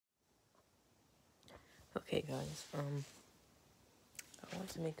Okay guys, I want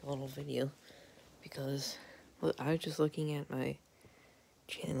to make a little video because I was just looking at my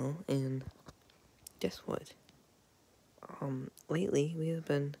channel and guess what? Lately we have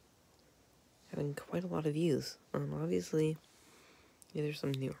been having quite a lot of views. Obviously, yeah, there's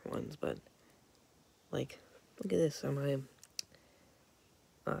some newer ones, but like, look at this. I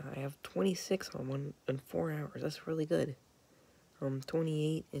have 26 on one in 4 hours. That's really good.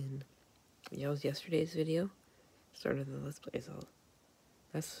 28 in, yeah, it was yesterday's video. Started the Let's Play, so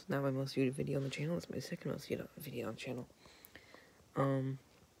that's not my most viewed video on the channel. It's my second most viewed video on the channel.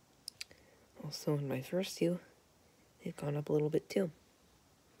 Also in my first two, they've gone up a little bit too.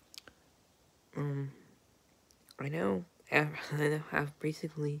 I now have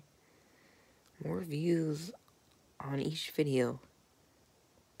basically more views on each video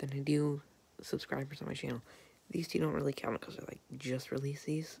than I do subscribers on my channel. These two don't really count because I just released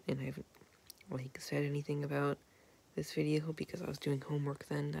these, and I haven't said anything about this video because I was doing homework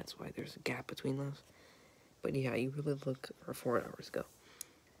then. That's why there's a gap between those. But yeah, you really look for 4 hours ago.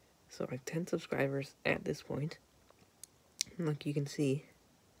 So I have 10 subscribers at this point. And like you can see,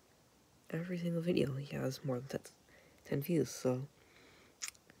 every single video he has more than 10 views, so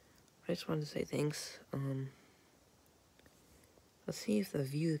I just wanted to say thanks. Let's see if the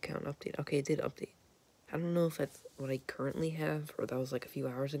view count update. Okay, it did update. I don't know if that's what I currently have, or that was like a few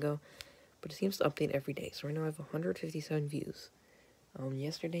hours ago, but it seems to update every day. So right now I have 157 views.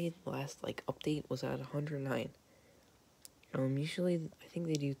 Yesterday, the last update was at 109. Usually I think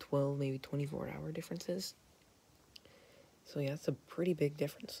they do 12, maybe 24-hour differences. So yeah, that's a pretty big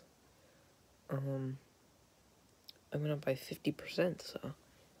difference. I went up by 50%, so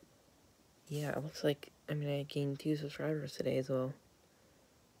yeah, it looks like, I gained 2 subscribers today as well.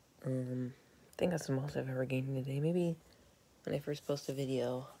 I think that's the most I've ever gained in a day. Maybe when I first posted a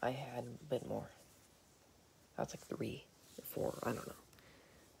video, I had a bit more. That's like 3 or 4, I don't know.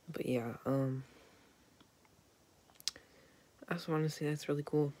 But yeah, I just wanted to say that's really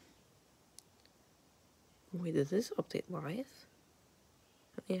cool. Wait, does this update live?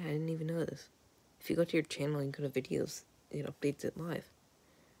 Yeah, I didn't even know this. If you go to your channel and go to videos, it updates it live.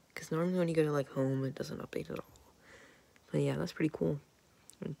 Because normally when you go to home, it doesn't update at all. But yeah, that's pretty cool.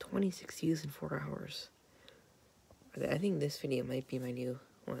 26 views in 4 hours. I think this video might be my new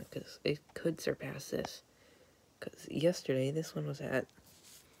one, because it could surpass this. Because yesterday, this one was at,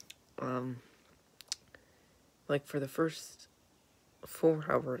 for the first 4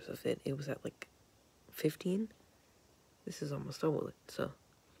 hours of it, it was at 15. This is almost double it, so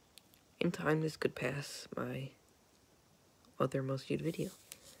in time this could pass my other most viewed video.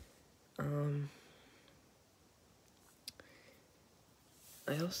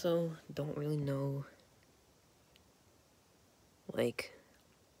 I also don't really know if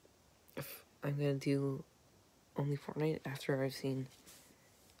I'm gonna do only Fortnite after I've seen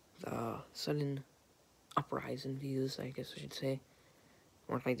the sudden uprise in views, I guess I should say,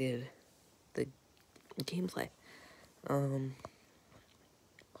 when I did the gameplay.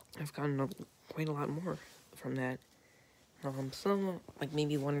 I've gotten quite a lot more from that. Some,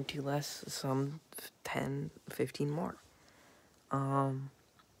 maybe 1 or 2 less, some 10, 15 more.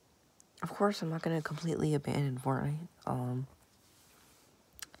 Of course, I'm not gonna completely abandon Fortnite,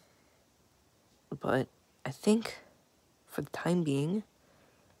 but I think, for the time being,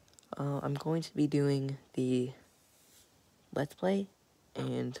 I'm going to be doing the Let's Play,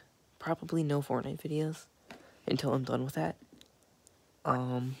 and probably no Fortnite videos, until I'm done with that.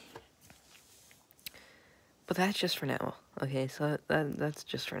 But that's just for now, okay, so that's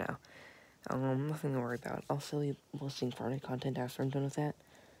just for now. Nothing to worry about. I'll still be posting Fortnite content after I'm done with that.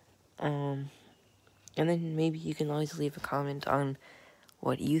 And then maybe you can always leave a comment on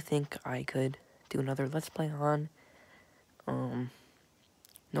what you think I could do another Let's Play on.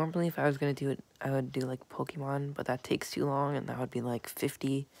 Normally if I was gonna do it, I would do Pokemon, but that takes too long, and that would be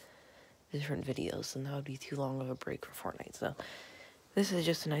 50 different videos, and that would be too long of a break for Fortnite, so this is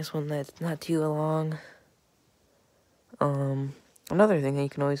just a nice one that's not too long. Another thing that you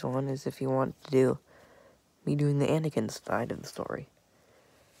can always want is if you want to do me doing the Anakin side of the story.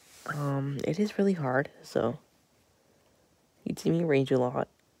 It is really hard, so you'd see me rage a lot.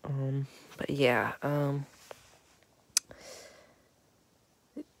 But yeah, I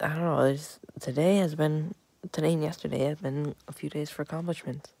don't know, today and yesterday have been a few days for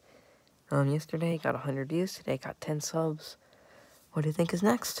accomplishments. Yesterday got 100 views, today got 10 subs. What do you think is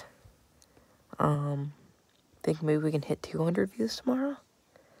next? Think maybe we can hit 200 views tomorrow?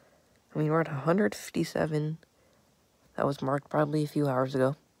 We're at 157. That was marked probably a few hours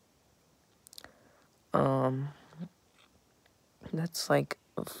ago. That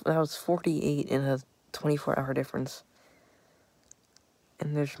was 48 in a 24-hour difference.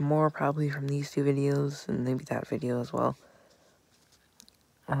 And there's more probably from these 2 videos and maybe that video as well.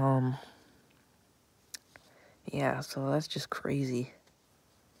 Yeah, so that's just crazy.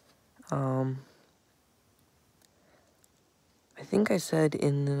 I think I said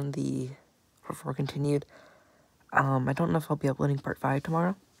in the, before continued, I don't know if I'll be uploading part 5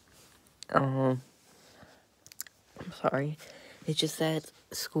 tomorrow. I'm sorry. It's just that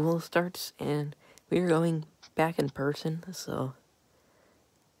school starts and we're going back in person, so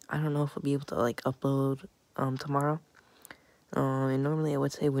I don't know if I'll be able to, like, upload, tomorrow. And normally I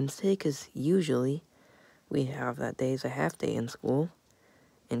would say Wednesday, because usually we have that day as a half day in school.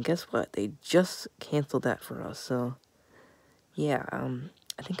 And guess what? They just canceled that for us, so yeah,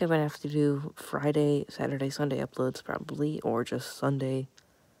 I think I'm gonna have to do Friday, Saturday, Sunday uploads probably, or just Sunday,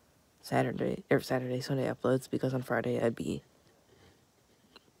 Saturday, Sunday uploads, because on Friday I'd be,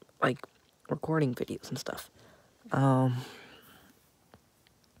 like, recording videos and stuff.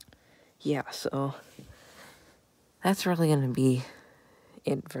 Yeah, so that's really gonna be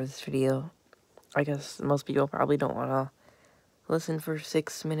it for this video. I guess most people probably don't wanna listen for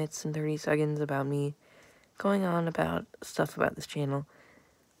 6 minutes and 30 seconds about me going on about stuff about this channel.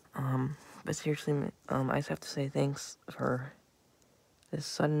 But seriously, I just have to say thanks for this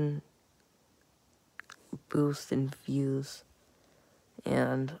sudden boost in views,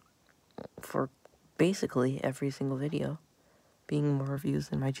 and for basically every single video being more views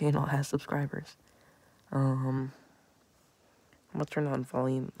than my channel has subscribers. I'm gonna turn on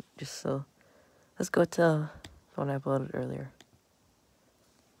volume just so, let's go to the one I uploaded earlier.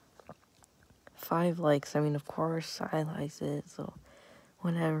 5 likes, I mean, of course, I liked it, so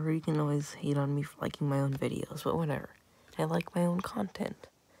whatever. You can always hate on me for liking my own videos, but whatever. I like my own content.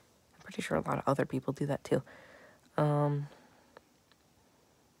 I'm pretty sure a lot of other people do that too. But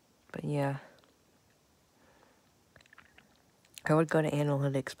yeah. I would go to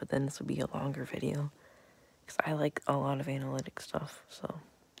analytics, but then this would be a longer video, because I like a lot of analytic stuff, so.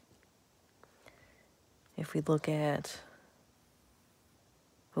 If we look at,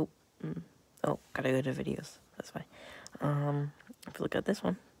 gotta go to videos, that's fine. If we look at this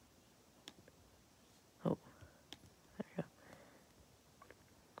one, there we go.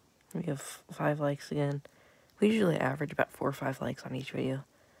 We have 5 likes again. We usually average about 4 or 5 likes on each video,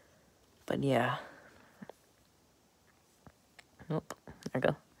 but yeah. Nope, there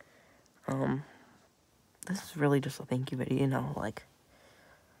we go. This is really just a thank you video, you know, like,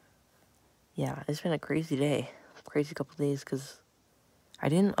 yeah, it's been a crazy day, crazy couple days, because I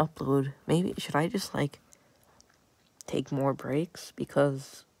didn't upload. Maybe, should I just, like, take more breaks?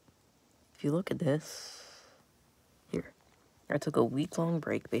 Because if you look at this, here, I took a week-long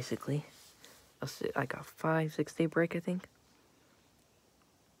break, basically. Like a 5-6 day break, I think.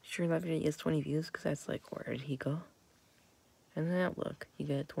 Sure, that video gets 20 views, because that's like, where did he go? And then look, you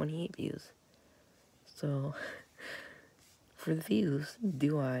get 28 views. So, for the views,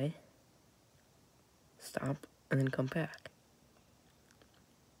 do I stop and then come back?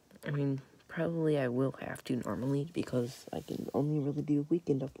 I mean, probably I will have to normally, because I can only really do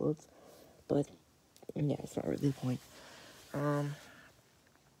weekend uploads. But, yeah, it's not really the point.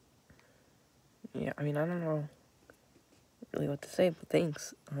 Yeah, I mean, I don't know really what to say, but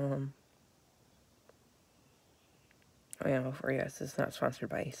thanks. Oh yeah, before, yes, it's not sponsored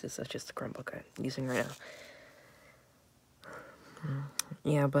by Asus, that's just the Chromebook I'm using right now.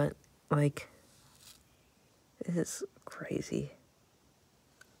 Yeah, but, like, this is crazy.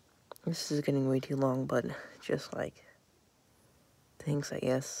 This is getting way too long, but just, like, thanks, I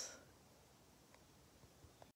guess.